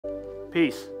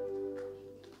Peace.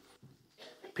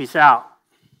 Peace out.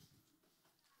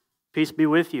 Peace be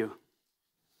with you.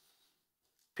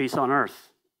 Peace on earth.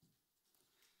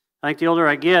 I think the older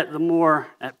I get, the more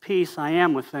at peace I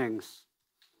am with things.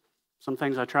 Some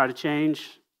things I try to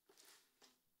change.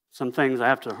 Some things I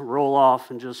have to roll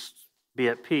off and just be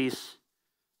at peace,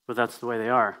 but that's the way they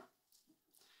are.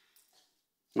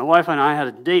 My wife and I had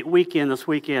a date weekend this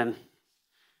weekend.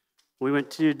 We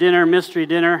went to dinner, mystery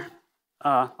dinner,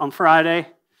 on Friday,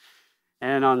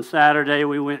 and on Saturday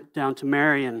we went down to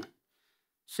Marion,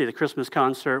 see the Christmas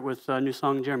concert with New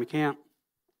Song Jeremy Camp.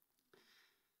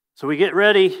 So we get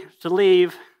ready to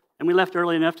leave, and we left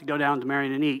early enough to go down to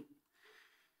Marion and eat.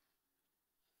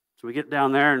 So we get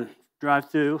down there and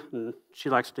drive through, and she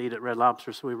likes to eat at Red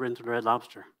Lobster, so we rented Red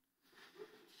Lobster.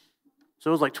 So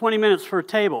it was like 20 minutes for a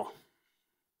table.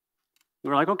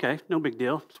 We were like, okay, no big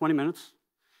deal, 20 minutes.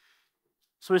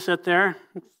 So we sat there,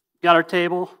 got our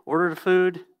table, ordered the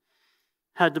food,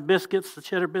 had the biscuits, the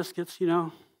cheddar biscuits, you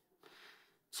know.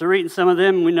 So we're eating some of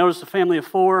them, and we noticed a family of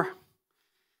 4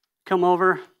 come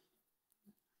over.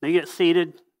 They get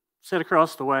seated, sit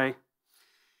across the way.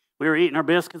 We were eating our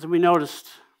biscuits, and we noticed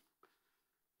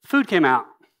food came out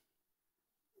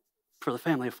for the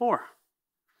family of 4.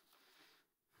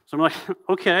 So I'm like,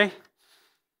 okay.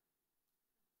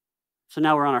 So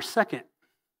now we're on our second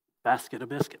basket of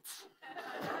biscuits.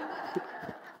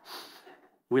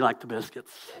 We like the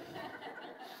biscuits.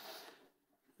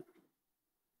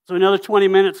 So another 20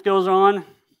 minutes goes on,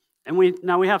 and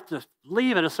now we have to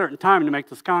leave at a certain time to make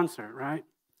this concert, right?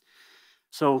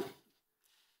 So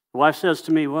the wife says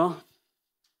to me, well,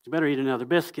 you better eat another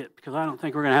biscuit because I don't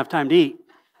think we're going to have time to eat.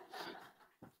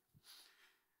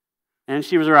 And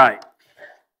she was right.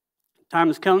 Time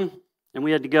has come, and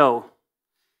we had to go.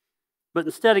 But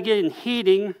instead of getting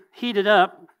heated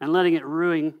up and letting it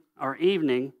ruin our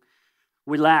evening,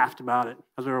 we laughed about it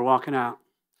as we were walking out.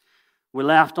 We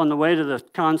laughed on the way to the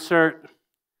concert.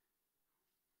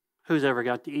 Who's ever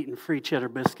got to eating free cheddar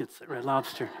biscuits at Red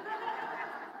Lobster?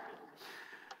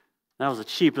 That was the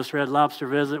cheapest Red Lobster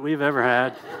visit we've ever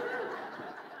had.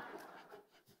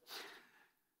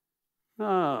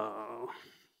 Oh.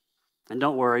 And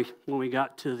don't worry, when we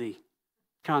got to the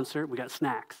concert, we got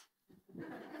snacks.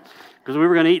 Because we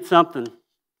were going to eat something.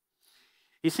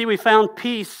 You see, we found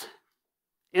peace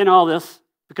in all this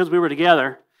because we were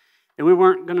together, and we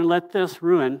weren't going to let this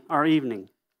ruin our evening.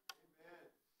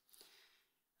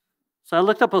 So I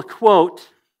looked up a quote,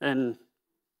 and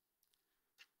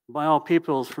by all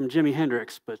people, it's from Jimi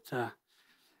Hendrix, but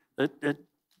it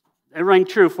rang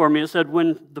true for me. It said,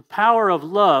 when the power of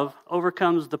love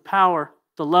overcomes the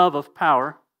love of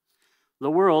power,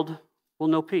 the world will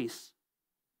know peace.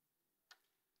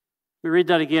 Let me read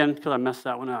that again because I messed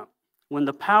that one up. When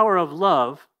the power of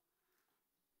love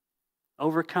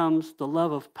overcomes the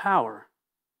love of power,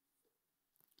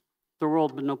 the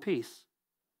world will know peace.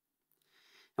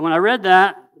 And when I read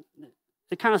that,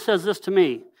 it kind of says this to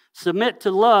me: submit to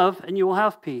love and you will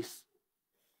have peace.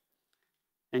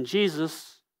 And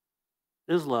Jesus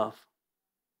is love.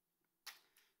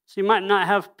 So you might not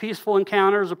have peaceful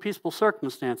encounters or peaceful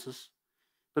circumstances,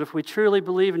 but if we truly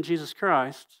believe in Jesus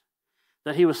Christ,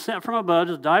 that he was sent from above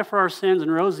to die for our sins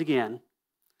and rose again,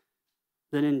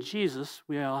 then in Jesus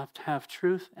we all have to have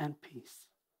truth and peace.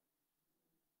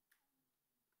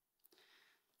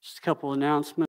 Just a couple announcements.